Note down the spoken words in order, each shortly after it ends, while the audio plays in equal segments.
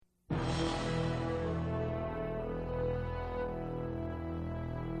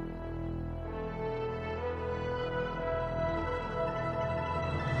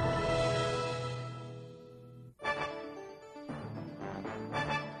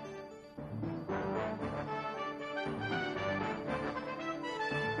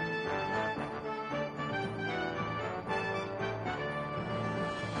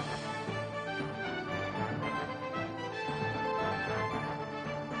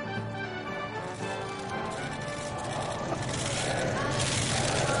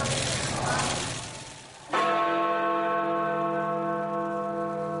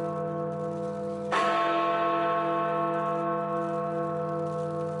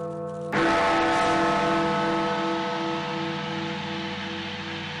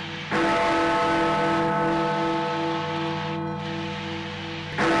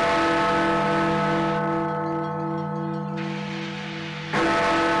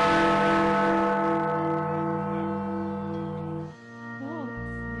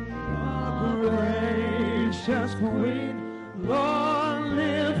Queen, long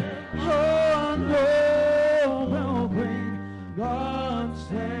live her noble Queen, God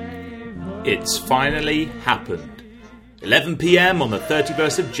save her. It's finally happened. 11 p.m. on the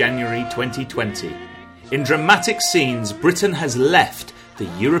 31st of January 2020. In dramatic scenes, Britain has left the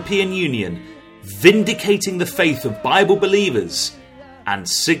European Union, vindicating the faith of Bible believers and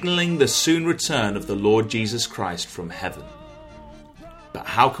signalling the soon return of the Lord Jesus Christ from heaven. But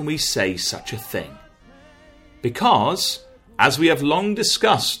how can we say such a thing? Because, as we have long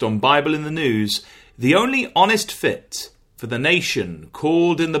discussed on Bible in the News, the only honest fit for the nation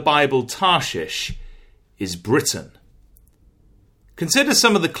called in the Bible Tarshish is Britain. Consider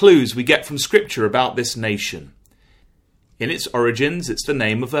some of the clues we get from Scripture about this nation. In its origins, it's the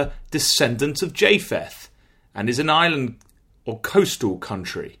name of a descendant of Japheth and is an island or coastal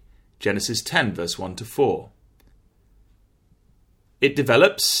country. Genesis 10 verse 1 to 4. It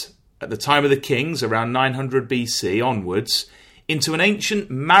develops, at the time of the kings, around 900 BC onwards, into an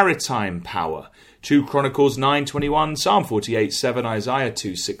ancient maritime power. 2 Chronicles 9:21, Psalm 48:7, Isaiah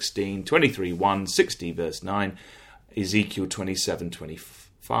 2:16, 23:1, 60 verse 9, Ezekiel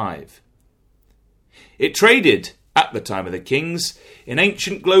 27:25. It traded, at the time of the kings, in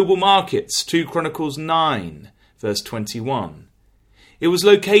ancient global markets. 2 Chronicles 9 verse 21. It was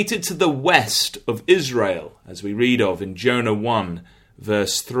located to the west of Israel, as we read of in Jonah 1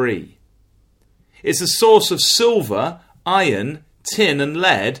 verse 3. It's a source of silver, iron, tin and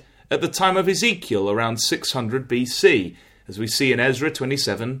lead at the time of Ezekiel around 600 BC, as we see in Ezra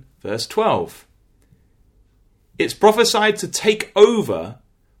 27 verse 12. It's prophesied to take over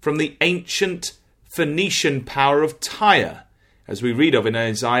from the ancient Phoenician power of Tyre, as we read of in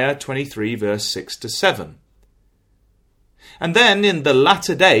Isaiah 23 verse 6 to 7. And then in the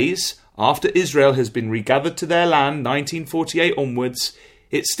latter days, after Israel has been regathered to their land 1948 onwards,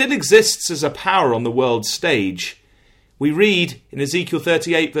 it still exists as a power on the world stage. We read in Ezekiel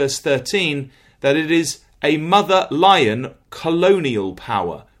 38 verse 13 that it is a mother lion colonial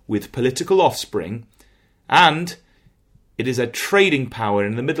power with political offspring, and it is a trading power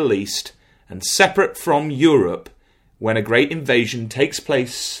in the Middle East and separate from Europe when a great invasion takes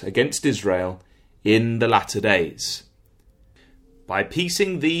place against Israel in the latter days. By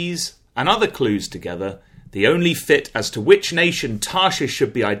piecing these and other clues together, the only fit as to which nation Tarshish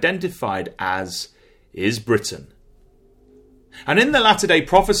should be identified as is Britain. And in the latter-day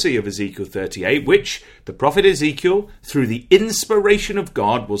prophecy of Ezekiel 38, which the prophet Ezekiel, through the inspiration of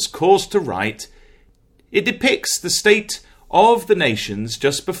God, was caused to write, it depicts the state of the nations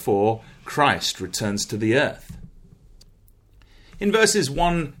just before Christ returns to the earth. In verses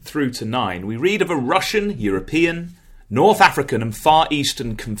 1 through to 9, we read of a Russian, European, North African and Far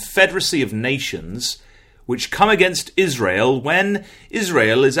Eastern confederacy of nations which come against Israel when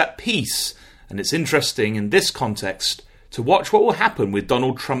Israel is at peace. And it's interesting in this context to watch what will happen with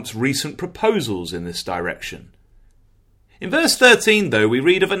Donald Trump's recent proposals in this direction. In verse 13, though, we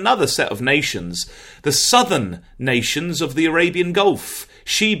read of another set of nations, the southern nations of the Arabian Gulf,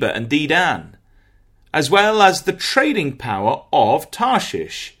 Sheba and Dedan, as well as the trading power of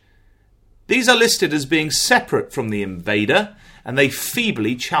Tarshish. These are listed as being separate from the invader, and they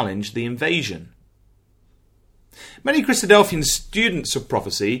feebly challenge the invasion. Many Christadelphian students of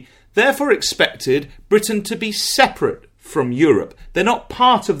prophecy therefore expected Britain to be separate from Europe. They're not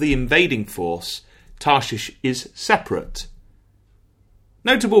part of the invading force. Tarshish is separate.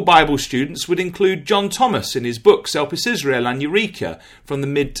 Notable Bible students would include John Thomas in his books Elpis Israel and Eureka from the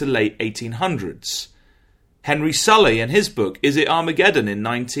mid to late 1800s. Henry Sully in his book Is It Armageddon in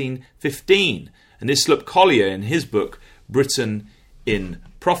 1915, and Islip Collier in his book Britain in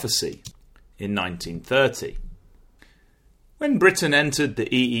Prophecy in 1930. When Britain entered the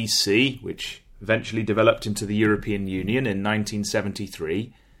EEC, which eventually developed into the European Union in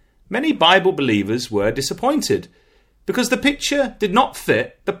 1973, many Bible believers were disappointed because the picture did not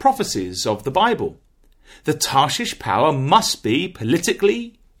fit the prophecies of the Bible. The Tarshish power must be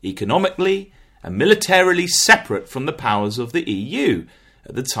politically, economically, and militarily separate from the powers of the EU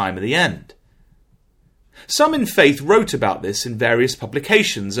at the time of the end. Some in faith wrote about this in various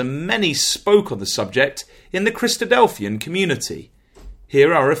publications, and many spoke on the subject in the Christadelphian community.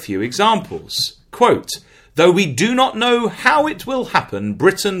 Here are a few examples. Quote, "Though we do not know how it will happen,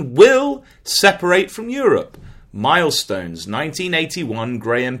 Britain will separate from Europe." Milestones, 1981,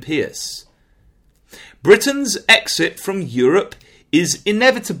 Graham Pierce. "Britain's exit from Europe is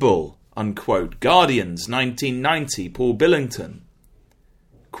inevitable." Unquote. Guardians, 1990, Paul Billington.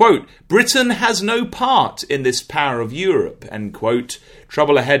 Quote, "Britain has no part in this power of Europe." End quote.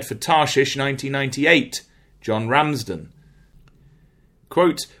 Trouble Ahead for Tarshish, 1998, John Ramsden.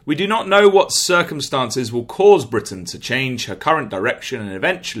 Quote, "We do not know what circumstances will cause Britain to change her current direction and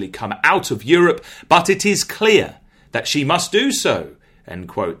eventually come out of Europe, but it is clear that she must do so." End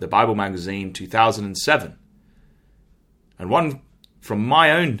quote. The Bible Magazine, 2007. And one from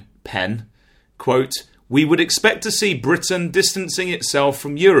my own pen, quote, "We would expect to see Britain distancing itself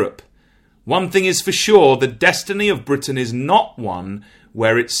from Europe. One thing is for sure, the destiny of Britain is not one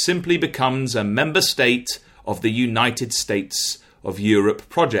where it simply becomes a member state of the United States of Europe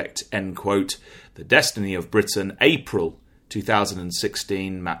project." End quote. The Destiny of Britain, April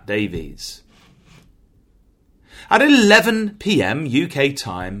 2016, Matt Davies. At 11 p.m. UK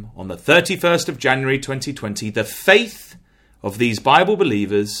time on the 31st of January 2020, the faith of these Bible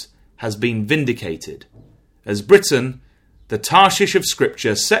believers has been vindicated, as Britain, the Tarshish of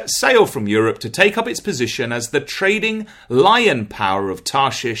Scripture, set sail from Europe to take up its position as the trading lion power of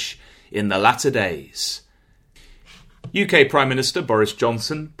Tarshish in the latter days. UK Prime Minister Boris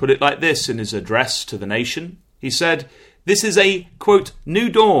Johnson put it like this in his address to the nation. He said, "This is a, quote, new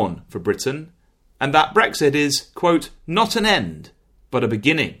dawn for Britain, and that Brexit is, quote, not an end, but a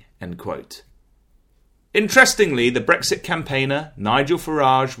beginning," end quote. Interestingly, the Brexit campaigner, Nigel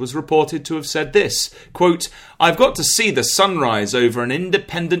Farage, was reported to have said this, quote, "I've got to see the sunrise over an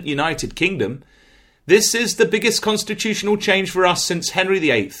independent United Kingdom. This is the biggest constitutional change for us since Henry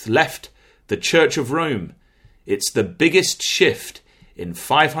VIII left the Church of Rome. It's the biggest shift in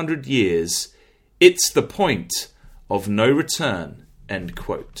 500 years. It's the point of no return," end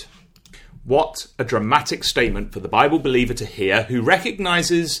quote. What a dramatic statement for the Bible believer to hear, who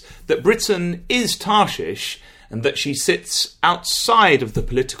recognises that Britain is Tarshish and that she sits outside of the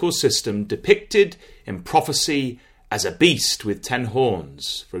political system depicted in prophecy as a beast with 10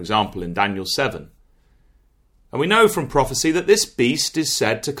 horns, for example in Daniel 7. And we know from prophecy that this beast is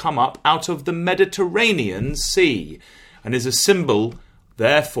said to come up out of the Mediterranean Sea and is a symbol,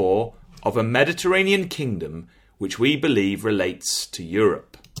 therefore, of a Mediterranean kingdom which we believe relates to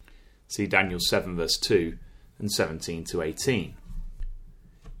Europe. See Daniel 7 verse 2 and 17 to 18.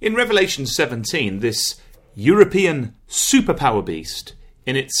 In Revelation 17, this European superpower beast,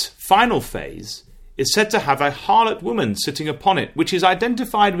 in its final phase, is said to have a harlot woman sitting upon it, which is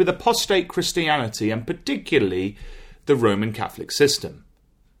identified with apostate Christianity and particularly the Roman Catholic system.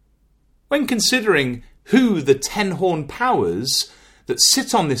 When considering who the 10-horn powers that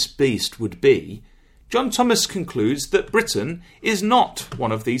sit on this beast would be, John Thomas concludes that Britain is not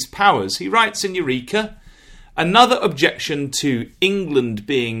one of these powers. He writes in Eureka, "Another objection to England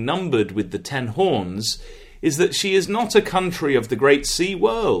being numbered with the 10 horns is that she is not a country of the great sea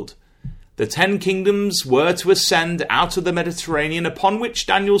world. The 10 kingdoms were to ascend out of the Mediterranean, upon which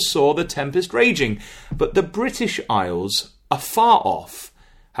Daniel saw the tempest raging, but the British Isles, afar off,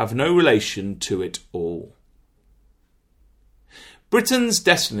 have no relation to it all." Britain's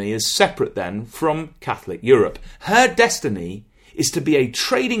destiny is separate then from Catholic Europe. Her destiny is to be a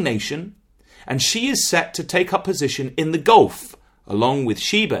trading nation, and she is set to take up position in the Gulf, along with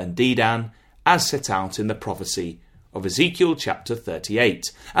Sheba and Dedan, as set out in the prophecy of Ezekiel chapter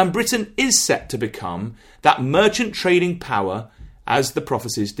 38. And Britain is set to become that merchant trading power as the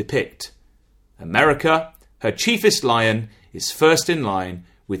prophecies depict. America, her chiefest lion, is first in line,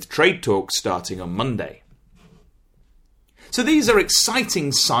 with trade talks starting on Monday. So these are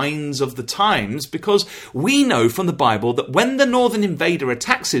exciting signs of the times, because we know from the Bible that when the northern invader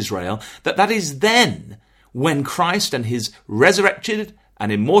attacks Israel, that is then when Christ and his resurrected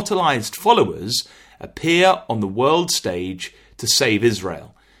and immortalized followers appear on the world stage to save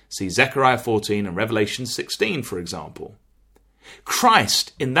Israel. See Zechariah 14 and Revelation 16, for example.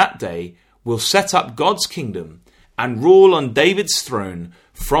 Christ in that day will set up God's kingdom and rule on David's throne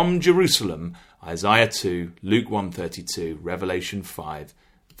from Jerusalem, Isaiah 2, Luke 1:32, Revelation 5,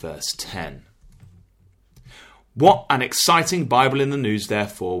 verse 10. What an exciting Bible in the news,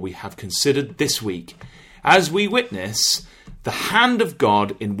 therefore, we have considered this week, as we witness the hand of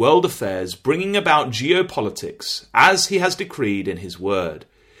God in world affairs bringing about geopolitics, as he has decreed in his word.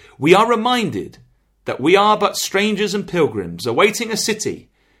 We are reminded that we are but strangers and pilgrims awaiting a city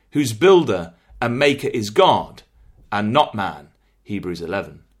whose builder and maker is God and not man, Hebrews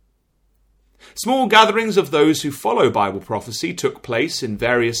 11. Small gatherings of those who follow Bible prophecy took place in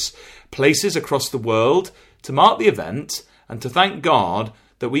various places across the world to mark the event and to thank God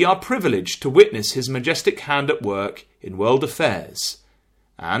that we are privileged to witness his majestic hand at work in world affairs.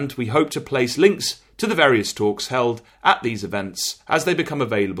 And we hope to place links to the various talks held at these events as they become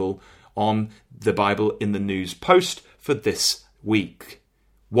available on the Bible in the News post for this week.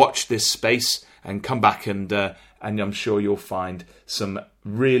 Watch this space and come back and I'm sure you'll find some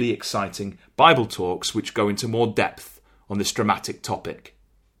really exciting Bible talks which go into more depth on this dramatic topic.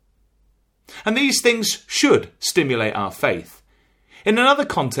 And these things should stimulate our faith. In another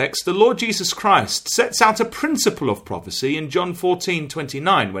context, the Lord Jesus Christ sets out a principle of prophecy in John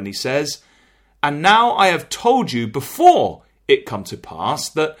 14:29 when he says, "And now I have told you before it come to pass,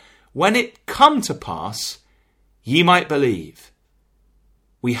 that when it come to pass, ye might believe."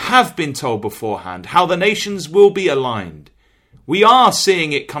 We have been told beforehand how the nations will be aligned. We are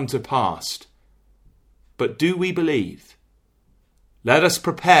seeing it come to pass. But do we believe? Let us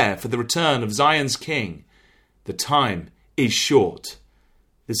prepare for the return of Zion's King. The time is short.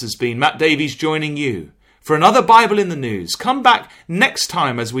 This has been Matt Davies joining you for another Bible in the News. Come back next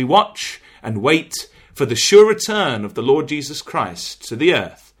time as we watch and wait for the sure return of the Lord Jesus Christ to the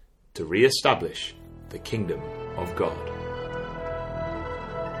earth to re-establish the kingdom of God.